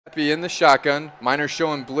Be in the shotgun. Miners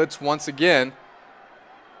showing blitz once again.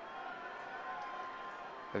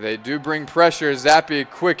 They do bring pressure. Zappy,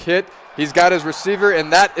 quick hit. He's got his receiver,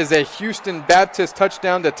 and that is a Houston Baptist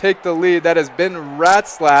touchdown to take the lead. That has been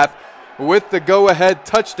Ratzlaff with the go-ahead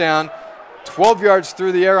touchdown. 12 yards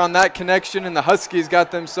through the air on that connection, and the Huskies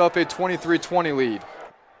got themselves a 23-20 lead.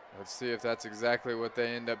 Let's see if that's exactly what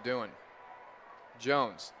they end up doing.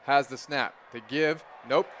 Jones has the snap. The give.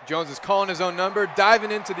 Nope. Jones is calling his own number,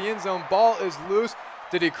 diving into the end zone. Ball is loose.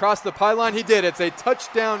 Did he cross the pylon? He did. It's a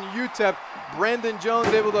touchdown UTEP. Brandon Jones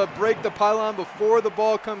able to break the pylon before the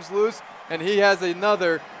ball comes loose, and he has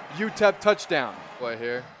another UTEP touchdown. Play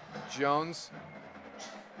here. Jones.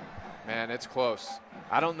 Man, it's close.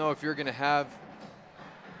 I don't know if you're going to have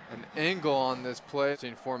an angle on this play.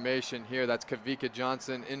 In formation here, that's Kavika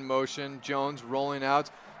Johnson in motion. Jones rolling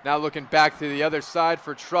out. Now looking back to the other side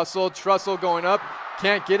for Trussell. Trussell going up.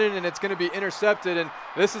 Can't get it, and it's going to be intercepted. And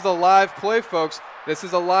this is a live play, folks. This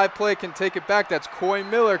is a live play, can take it back. That's Coy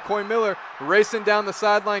Miller. Coy Miller racing down the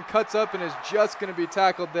sideline, cuts up, and is just going to be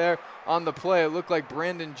tackled there on the play. It looked like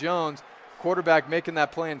Brandon Jones, quarterback, making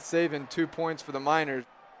that play and saving 2 points for the Miners.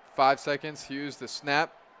 5 seconds, Hughes the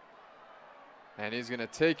snap. And he's going to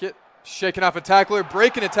take it. Shaking off a tackler,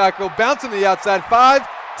 breaking a tackle, bouncing to the outside. 5,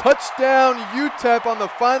 touchdown UTEP on the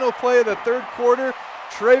final play of the third quarter.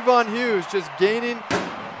 Trayvon Hughes just gaining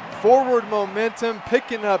forward momentum,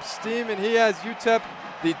 picking up steam, and he has UTEP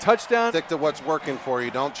the touchdown. Stick to what's working for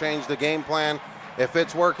you. Don't change the game plan. If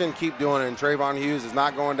it's working, keep doing it. And Trayvon Hughes is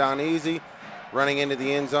not going down easy. Running into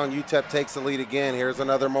the end zone, UTEP takes the lead again. Here's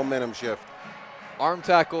another momentum shift. Arm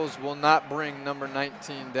tackles will not bring number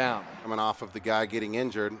 19 down. Coming off of the guy getting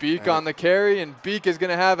injured. Beek on the carry, and Beek is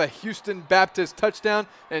going to have a Houston Baptist touchdown.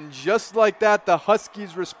 And just like that, the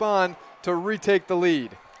Huskies respond to retake the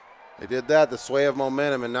lead. They did that, the sway of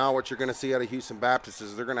momentum, and now what you're going to see out of Houston Baptist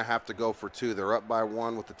is they're going to have to go for 2. They're up by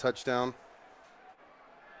 1 with the touchdown.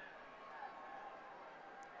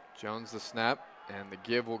 Jones the snap, and the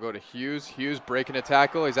give will go to Hughes. Hughes breaking a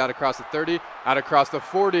tackle. He's out across the 30, out across the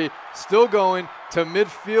 40, still going to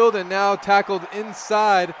midfield, and now tackled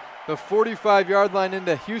inside the 45-yard line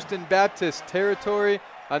into Houston Baptist territory.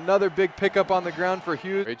 Another big pickup on the ground for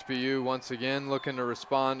Hughes. HBU once again looking to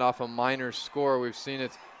respond off a Miners score. We've seen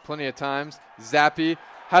it plenty of times. Zappy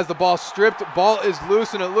has the ball stripped. Ball is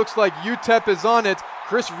loose, and it looks like UTEP is on it.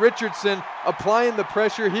 Chris Richardson applying the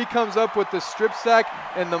pressure. He comes up with the strip sack,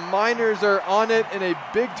 and the Miners are on it in a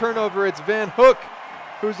big turnover. It's Van Hook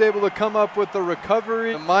who's able to come up with the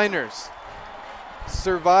recovery. The Miners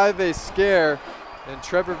survive a scare, and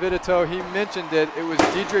Trevor Vitito, he mentioned it. It was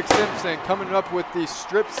Diedrich Simpson coming up with the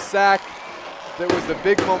strip sack that was the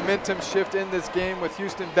big momentum shift in this game, with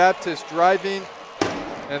Houston Baptist driving,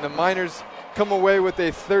 and the Miners come away with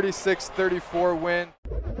a 36-34 win.